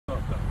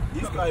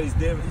This guy is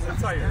damaged. He's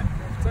a tire.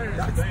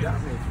 That's damage,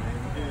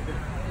 man.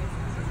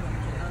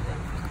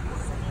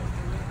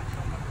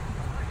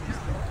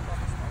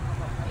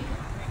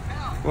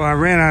 Well, I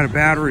ran out of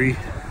battery,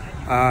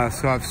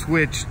 so I've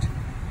switched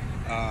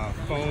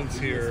phones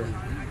here.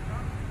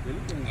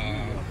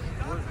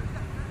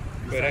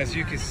 But as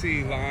you can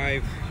see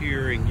live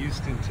here in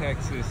Houston,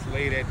 Texas,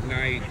 late at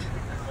night,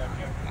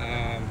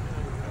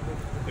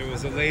 there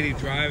was a lady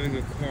driving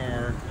a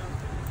car,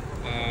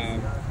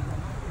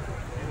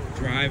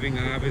 driving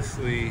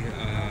obviously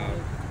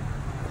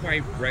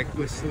quite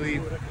recklessly,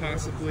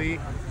 possibly,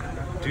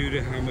 due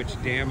to how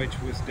much damage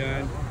was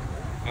done.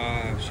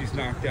 She's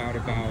knocked out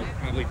about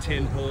probably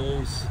 10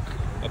 poles,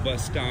 a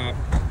bus stop,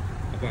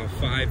 about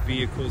 5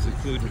 vehicles,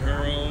 including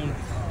her own,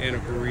 and a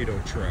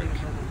burrito truck.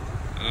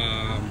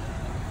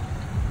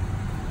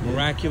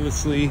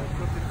 Miraculously,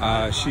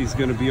 she's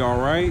gonna be all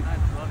right.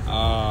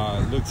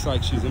 Looks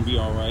like she's gonna be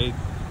all right.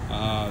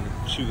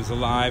 She was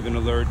alive and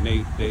alert, and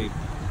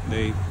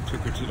they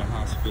took her to the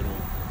hospital.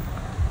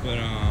 But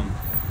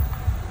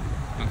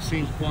I've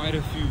seen quite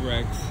a few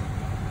wrecks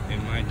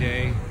in my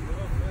day,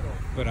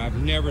 but I've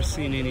never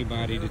seen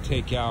anybody to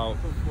take out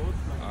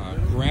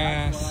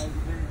grass,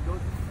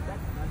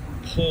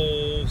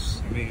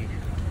 poles. I mean,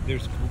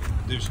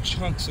 there's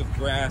chunks of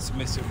grass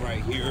missing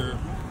right here.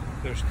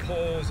 There's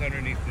poles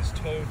underneath this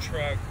tow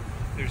truck.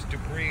 There's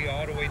debris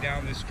all the way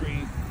down the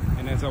street.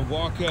 And as I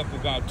walk up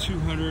about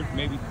 200,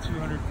 maybe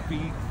 200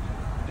 feet,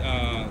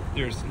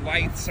 there's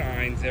light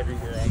signs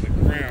everywhere on the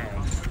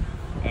ground.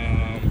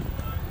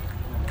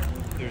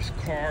 There's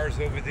cars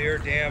over there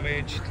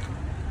damaged.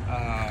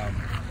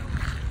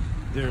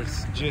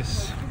 There's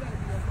just,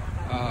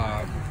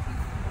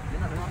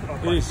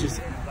 it is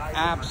just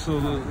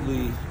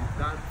absolutely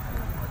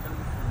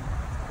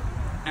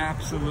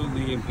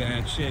in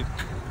bad shape.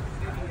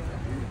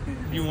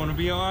 You want to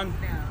be on?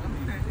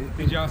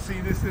 Did y'all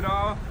see this at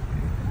all?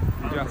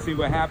 Did y'all see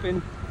what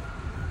happened?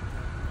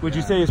 Would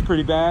you say it's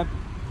pretty bad?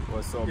 It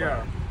was so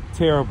bad.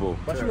 Terrible.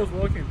 But she was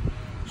working.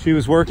 She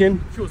was working?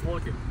 She was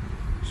working.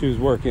 She was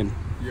working.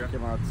 Yeah.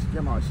 Came out.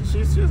 She's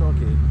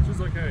okay.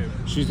 She's okay.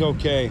 She's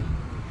okay.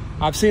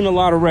 I've seen a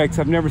lot of wrecks.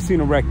 I've never seen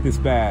a wreck this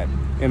bad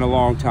in a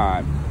long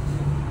time.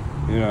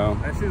 You know?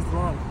 And she's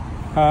wrong.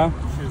 Huh?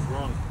 She's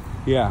wrong.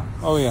 Yeah.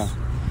 Oh, yeah.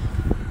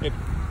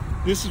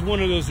 This is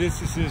one of those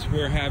instances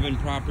where having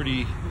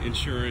property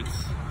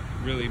insurance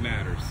really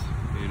matters,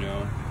 you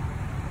know.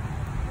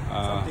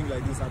 Something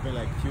like this happened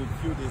like few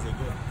days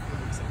ago.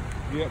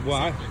 Yeah,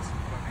 well,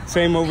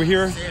 same over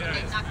here. They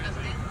knocked the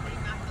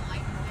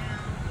lights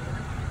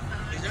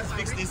down. Just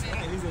fix this one.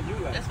 It's a new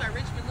light. That's why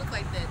Richmond look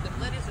like that. The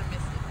blooders are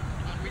missing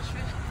on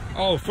Richmond.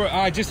 Oh,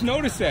 I just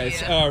noticed that.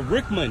 It's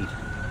Richmond.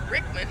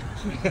 Richmond?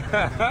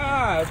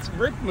 It's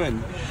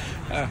Richmond.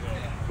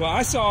 Well,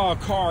 I saw a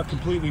car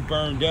completely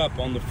burned up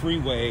on the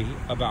freeway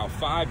about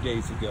 5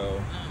 days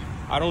ago.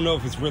 I don't know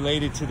if it's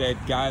related to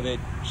that guy that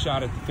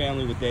shot at the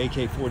family with the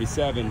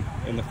AK-47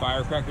 and the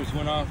firecrackers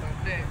went off.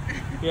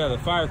 Yeah, the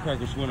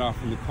firecrackers went off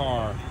from the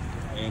car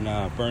and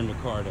burned the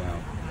car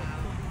down.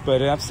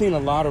 But I've seen a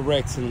lot of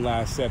wrecks in the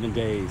last 7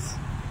 days.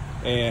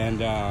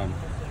 And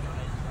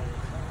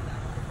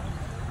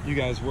you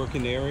guys work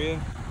in the area?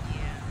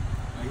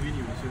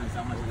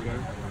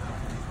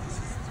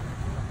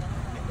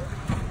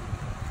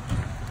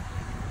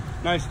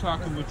 Nice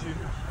talking with you.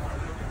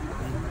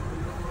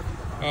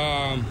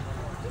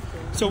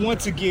 So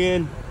once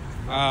again,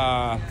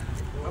 I'm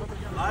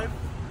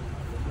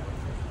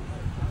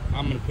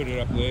gonna put it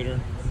up later.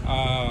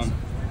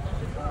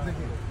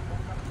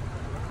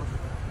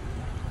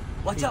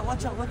 Watch out!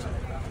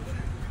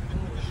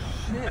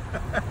 Shit.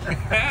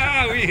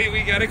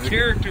 we got a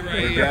character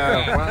right here.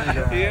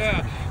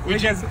 Yeah.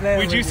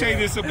 Would you say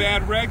this is a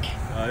bad wreck?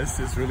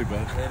 It's really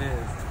bad. It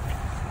is.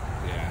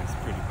 Yeah, it's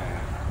pretty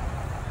bad.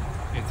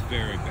 It's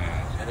very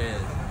bad. It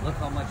is. Look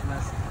how much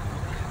mess.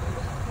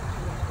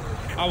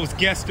 I was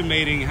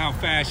guesstimating how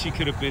fast she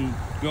could have been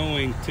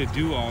going to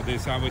do all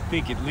this. I would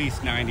think at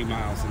least 90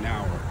 miles an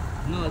hour.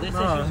 No, they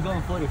said she was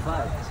going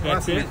 45.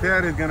 That's it?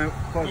 Repair is gonna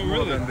cost Oh, more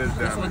really? than this.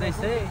 That's what they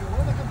say.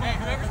 Hey,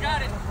 whoever's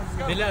got it, let's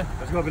go.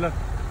 Let's go, Bilal.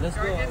 Let's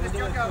go. Get this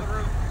junk out of the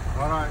room.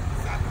 All right.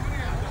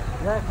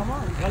 Yeah, come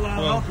on.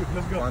 Well,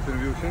 Let's go. Want to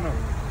review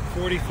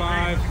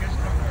 45?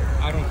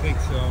 I don't think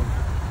so.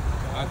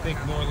 I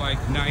think more like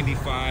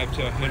 95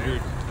 to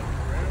 100.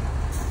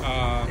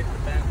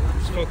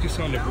 Let's focus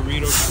on the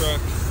burrito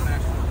truck.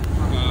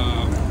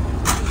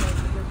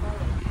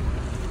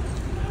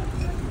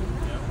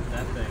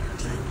 That thing.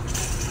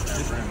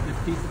 This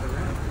piece of the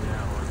ramp.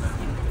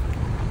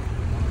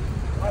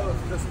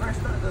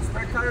 The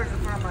spare tire is in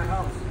front of my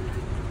house.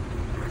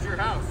 Where's your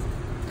house?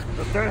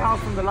 The third house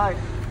from the light.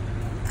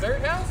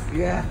 Third house?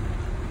 Yeah.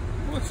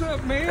 What's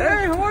up, man?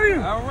 Hey, how are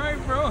you? All right,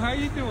 bro. How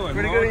you doing?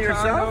 Pretty Long good, and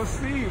time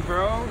yourself? no see,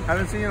 bro.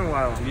 Haven't seen you in a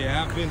while.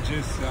 Yeah, I've been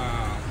just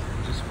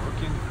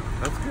working.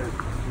 That's good.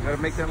 You gotta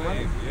make that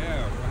money.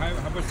 Yeah.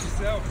 How about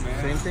yourself,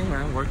 man? Same thing,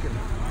 man. Working.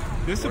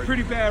 This is a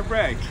pretty bad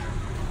wreck.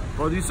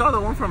 Well, you saw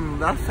the one from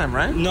last time,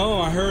 right? No,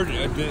 I heard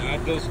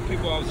those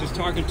people I was just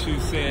talking to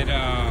said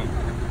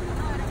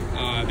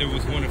There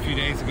was one a few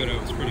days ago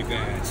that was pretty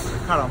bad.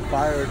 Caught on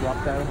fire,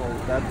 dropped that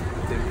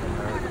thing from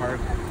their car,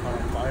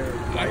 caught on fire.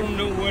 I don't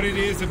know what it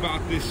is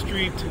about this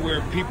street to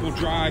where people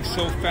drive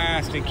so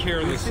fast and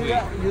carelessly.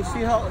 You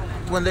see how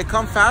when they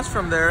come fast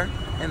from there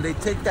and they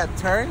take that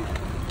turn,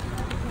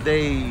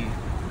 they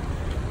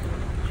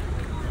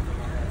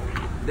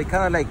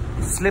kind of like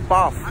slip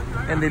off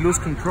and they lose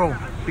control.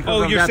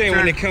 Oh, you're saying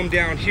when they come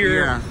down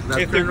here, Yeah,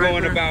 if they're right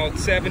going there. about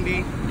 70,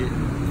 Yeah.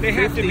 they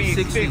have to 50, be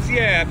 60. 60.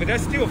 Yeah, but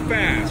that's still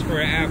fast for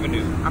an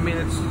avenue. I mean,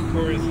 it's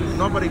Or is it?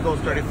 nobody goes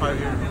 35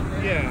 here.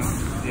 Yeah,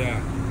 yeah.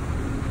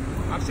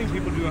 I've seen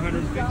people do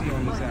 150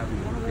 on this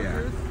avenue.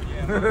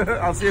 Yeah.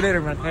 I'll see you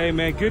later, man. Hey,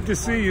 man, good to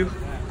see you.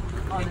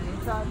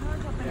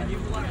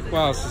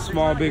 Wow, it's a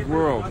small, big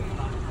world.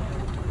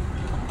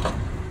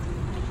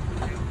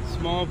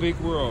 Small, big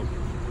world.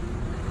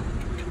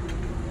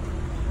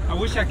 I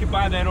wish I could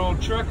buy that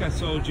old truck I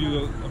sold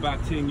you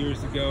about 10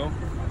 years ago.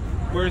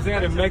 Where's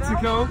that, in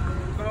Mexico?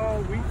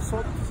 No, we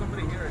sold it to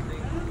somebody here, I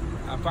think.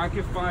 If I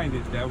could find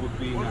it, that would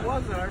be nice.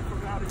 What was it? I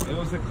forgot it. It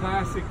was a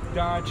classic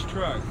Dodge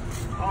truck.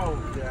 Oh,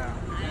 yeah.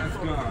 That's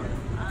gone.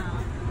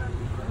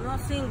 No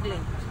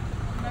singling.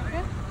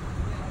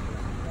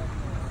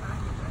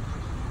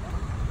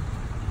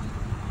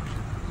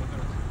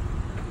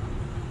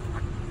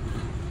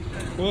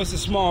 Well, it's a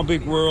small,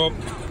 big world.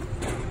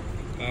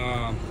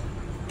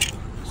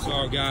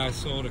 Saw a guy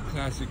sold a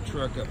classic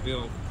truck I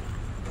built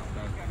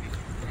about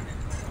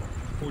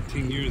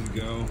 14 years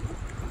ago.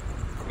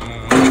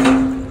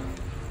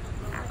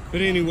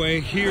 But anyway,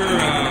 here,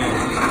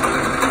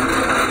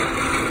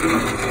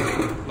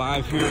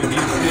 live here in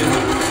Houston,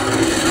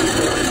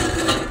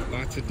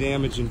 lots of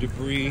damage and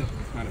debris.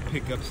 Trying to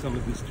pick up some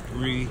of this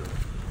debris,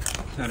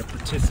 trying to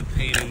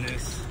participate in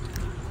this.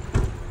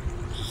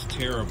 It's just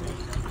terrible.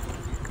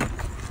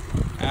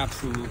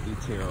 Absolutely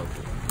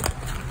terrible.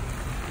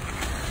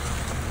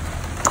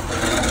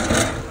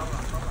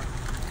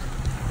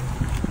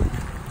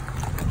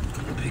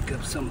 Pick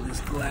up some of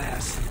this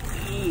glass.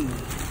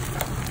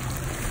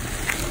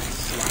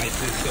 Slide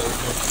this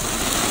over.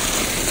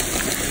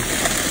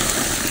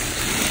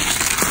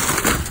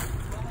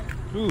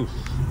 Oof.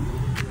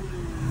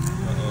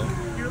 Uh-oh.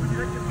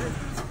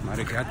 Might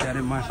have got that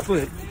in my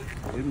foot.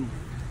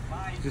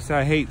 Just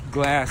I hate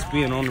glass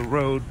being on the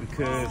road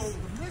because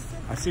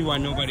I see why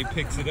nobody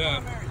picks it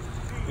up,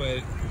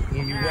 but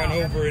when you run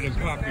over it and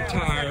pop your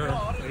tire,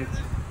 it's...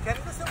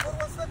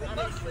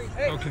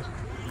 Okay.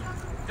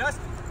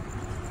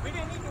 We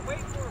didn't need to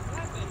wait for a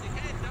flatbed. They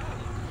had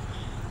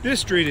dogs. This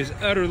street is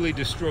utterly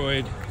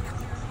destroyed.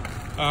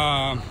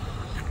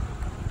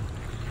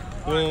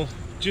 Well,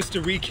 just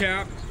to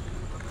recap,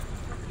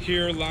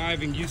 here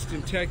live in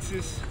Houston,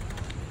 Texas,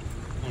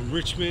 on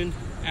Richmond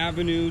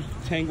Avenue,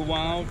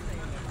 Tanglewild.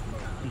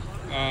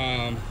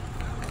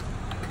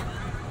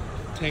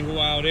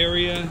 Tanglewild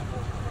area.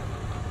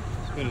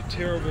 It's been a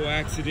terrible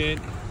accident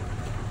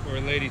where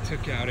a lady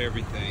took out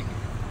everything.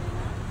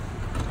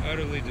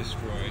 Utterly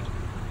destroyed.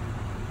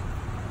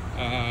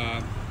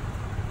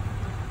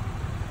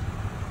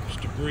 There's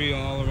debris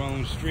all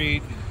around the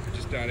street.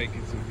 Just thought I'd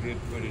get some good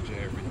footage of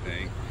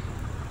everything.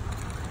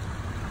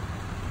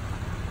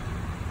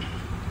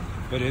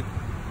 But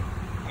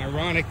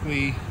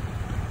ironically,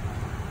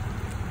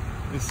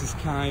 this is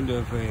kind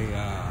of a,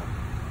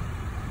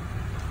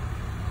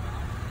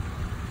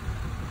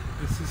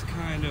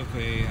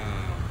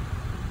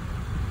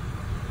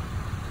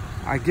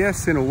 I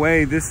guess in a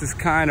way, this is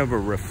kind of a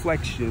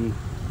reflection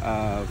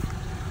of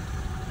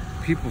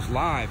people's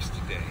lives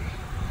today.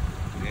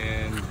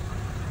 And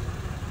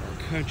our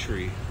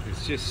country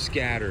is just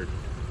scattered.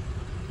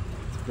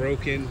 It's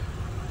broken.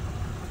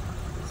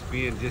 It's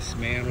being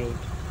dismantled.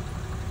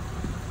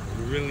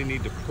 We really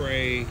need to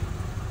pray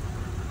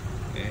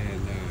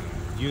and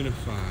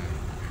unify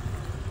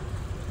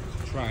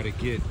to try to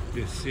get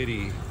this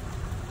city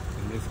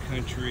and this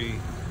country,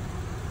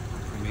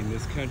 I mean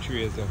this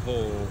country as a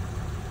whole,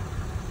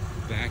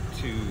 back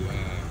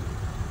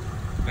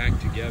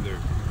together.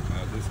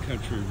 This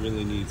country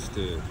really needs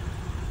to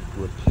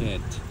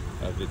repent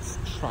of its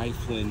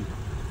trifling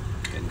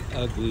and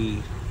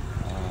ugly,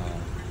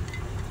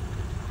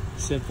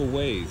 sinful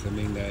ways. I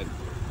mean, that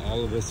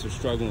all of us are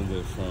struggling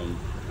with, from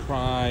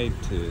pride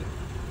to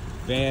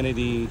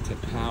vanity to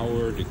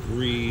power to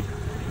greed,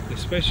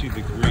 especially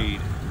the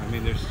greed. I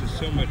mean, there's just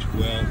so much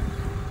wealth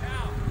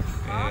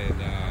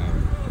and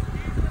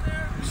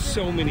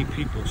so many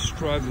people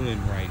struggling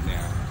right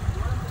now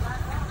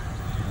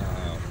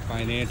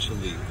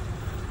financially.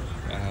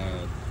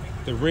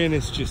 The rent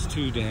is just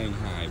too dang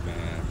high,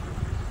 man.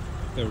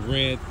 The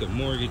rent, the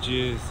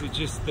mortgages,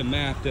 the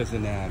math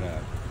doesn't add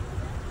up.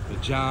 The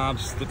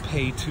jobs, they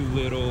pay too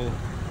little.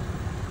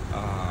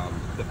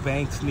 The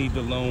banks need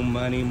to loan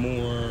money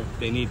more.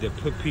 They need to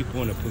put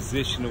people in a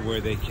position of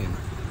where they can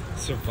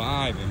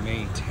survive and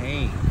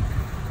maintain.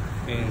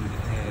 And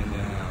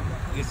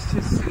it's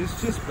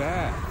just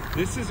bad.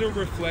 This is a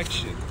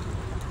reflection.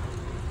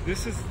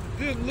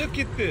 Look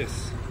at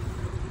this.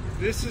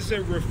 This is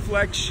a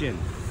reflection.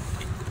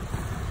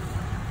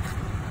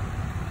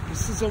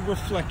 This is a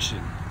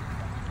reflection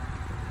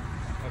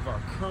of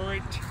our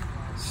current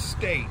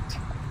state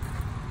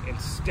and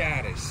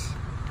status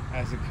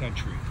as a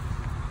country.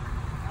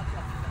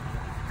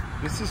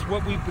 This is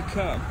what we've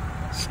become: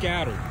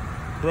 scattered,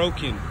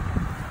 broken,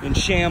 in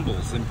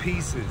shambles and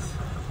pieces.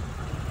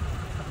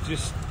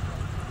 Just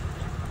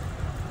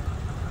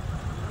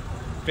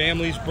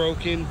families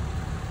broken,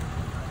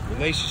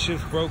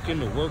 relationships broken,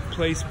 the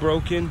workplace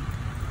broken.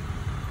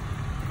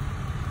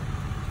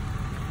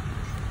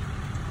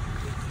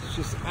 It's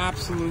just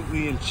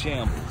absolutely in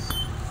shambles.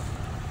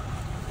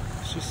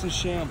 It's just in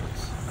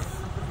shambles.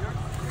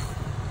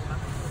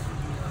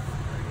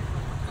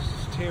 It's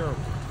just terrible.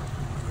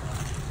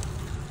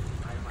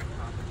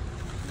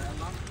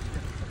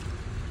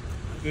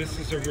 This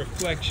is a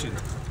reflection.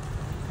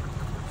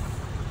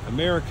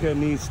 America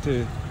needs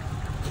to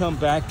come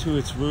back to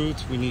its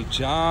roots. We need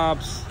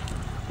jobs.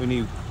 We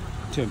need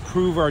to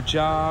improve our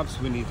jobs.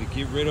 We need to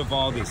get rid of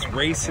all this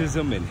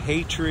racism and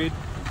hatred.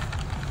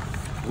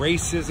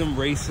 Racism,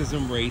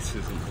 racism,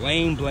 racism.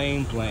 Blame,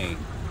 blame, blame.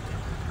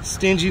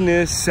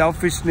 Stinginess,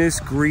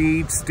 selfishness,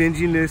 greed.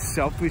 Stinginess,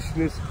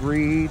 selfishness,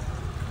 greed.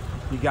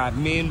 You got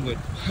men with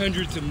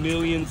hundreds of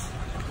millions,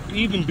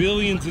 even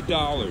billions of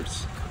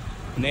dollars,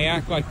 and they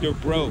act like they're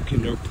broke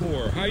and they're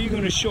poor. How are you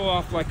going to show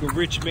off like a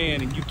rich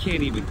man and you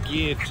can't even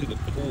give to the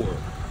poor?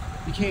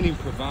 You can't even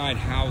provide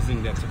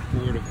housing that's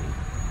affordable.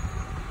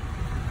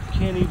 You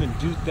can't even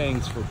do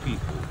things for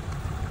people.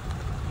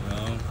 You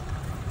know?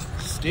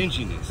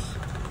 Stinginess,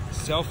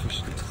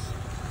 selfishness.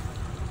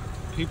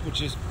 People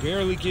just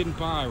barely getting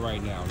by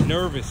right now.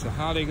 Nervous of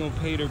how they're going to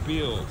pay their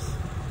bills.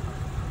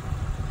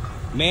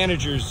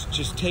 Managers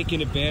just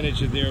taking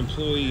advantage of their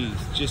employees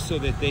just so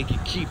that they can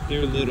keep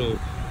their little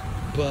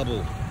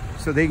bubble.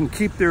 So they can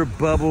keep their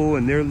bubble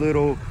and their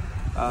little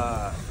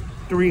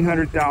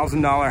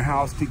 $300,000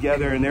 house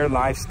together, and their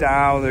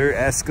lifestyle, their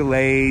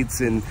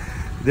Escalades and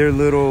their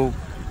little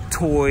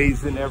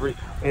toys and everything.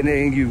 And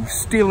then you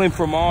stealing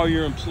from all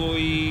your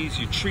employees,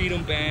 you treat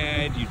them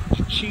bad, you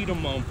cheat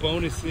them on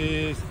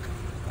bonuses.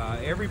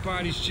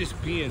 Everybody's just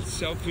being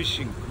selfish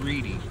and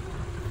greedy.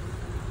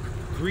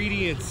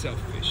 Greedy and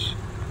selfish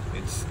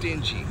and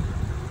stingy.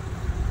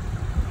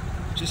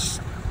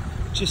 Just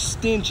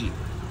stingy.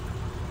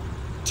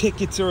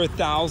 Tickets are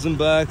 $1,000,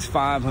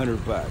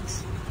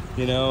 $500.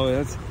 You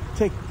know,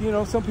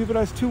 some people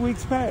that's 2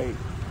 weeks pay.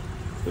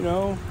 You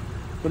know,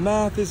 the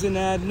math isn't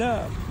adding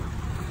up.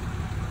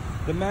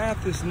 The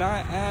math is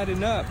not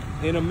adding up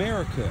in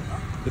America.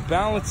 The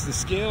balance, the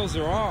scales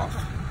are off.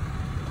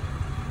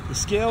 The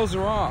scales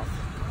are off.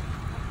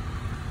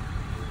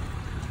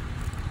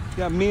 You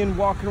got men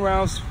walking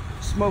around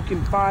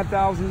smoking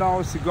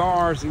 $5,000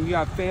 cigars, and you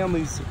got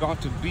families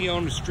about to be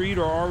on the street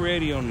or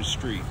already on the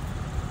street.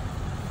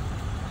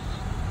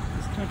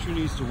 This country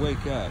needs to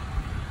wake up.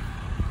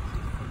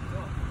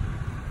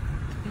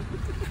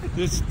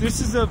 This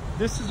is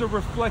a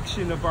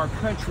reflection of our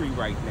country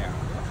right now.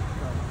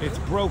 It's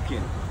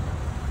broken.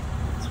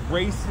 It's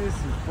racist.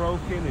 It's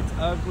broken. It's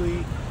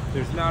ugly.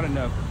 There's not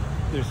enough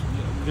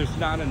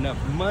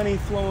money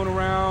flowing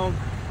around.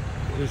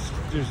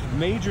 There's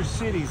major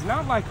cities,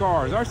 not like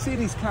ours. Our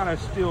city's kind of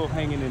still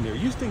hanging in there.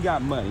 Houston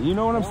got money, you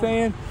know what I'm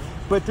saying?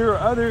 But there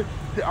are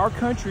our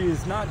country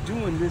is not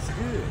doing this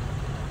good.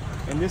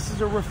 And this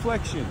is a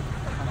reflection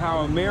of how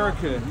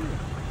America,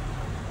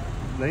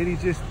 lady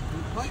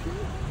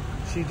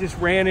she just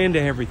ran into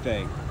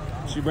everything.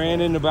 She ran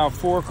into about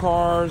 4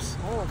 cars.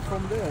 Oh,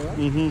 from there,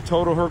 yeah?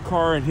 Totaled her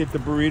car and hit the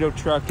burrito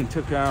truck and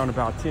took down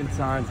about 10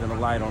 signs and a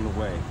light on the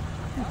way.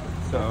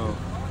 So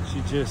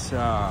she just,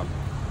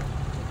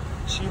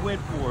 she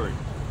went for it.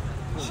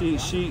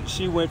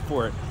 She went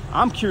for it.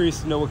 I'm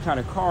curious to know what kind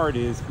of car it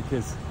is,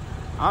 because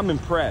I'm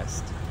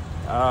impressed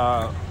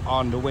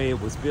on the way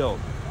it was built.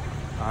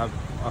 I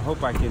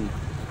hope I can,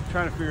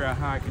 trying to figure out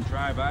how I can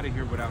drive out of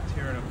here without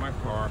tearing up my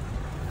car.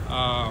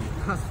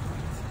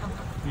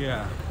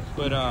 Yeah,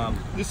 but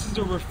this is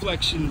a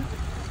reflection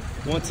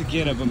once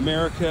again of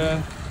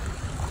America.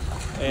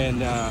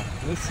 And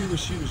let's see what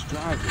she was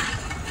driving.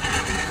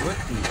 What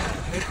the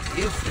heck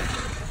is that?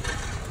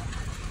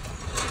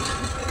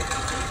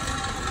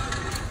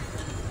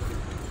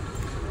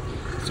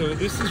 So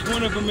this is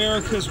one of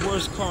America's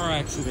worst car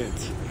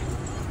accidents.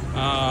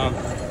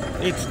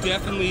 It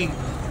definitely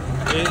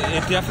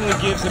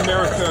gives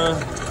America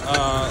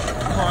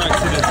car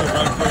accidents a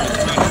run for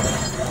its money.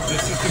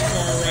 This is the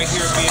car right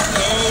here being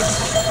towed.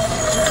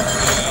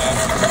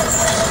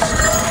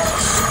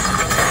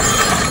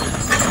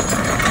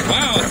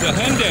 Wow, it's a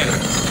Hyundai.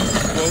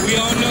 Well, we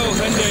all know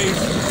Hyundais.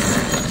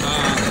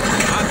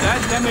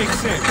 That makes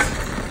sense.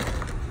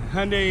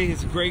 Hyundai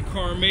is a great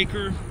car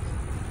maker.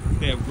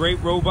 They have great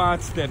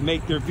robots that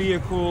make their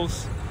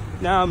vehicles.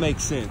 Now it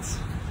makes sense.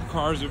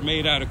 Cars are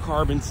made out of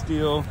carbon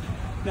steel.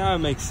 Now it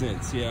makes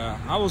sense, yeah.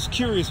 I was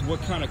curious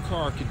what kind of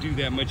car could do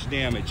that much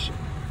damage.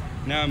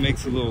 Now it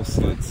makes a little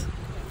sense.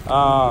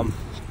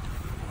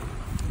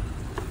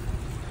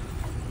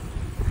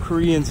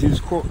 Koreans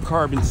use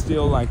carbon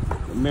steel like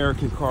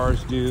American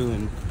cars do.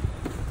 And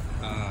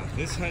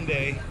this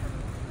Hyundai,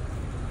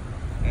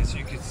 as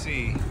you can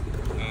see,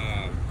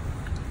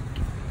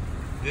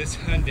 this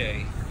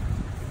Hyundai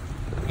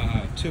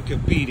took a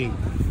beating.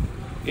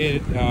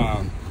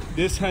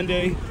 This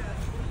Hyundai,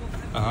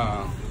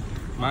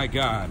 my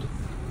God,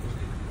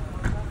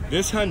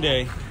 this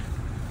Hyundai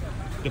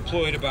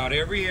deployed about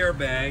every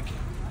airbag. Hey,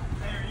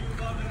 are you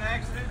involved in an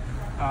accident?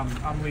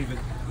 I'm leaving.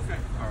 Okay.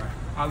 All right,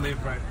 I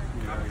live right.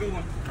 Have a good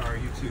one. All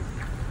right, you too.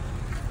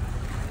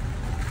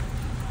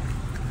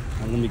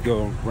 Now, let me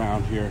go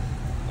around here.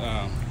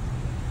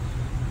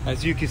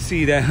 As you can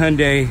see, that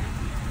Hyundai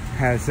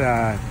has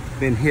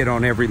been hit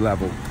on every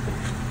level.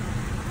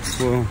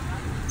 Well,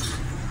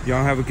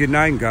 y'all have a good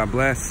night and God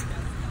bless.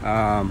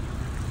 God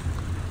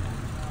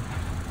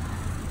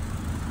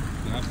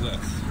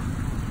bless.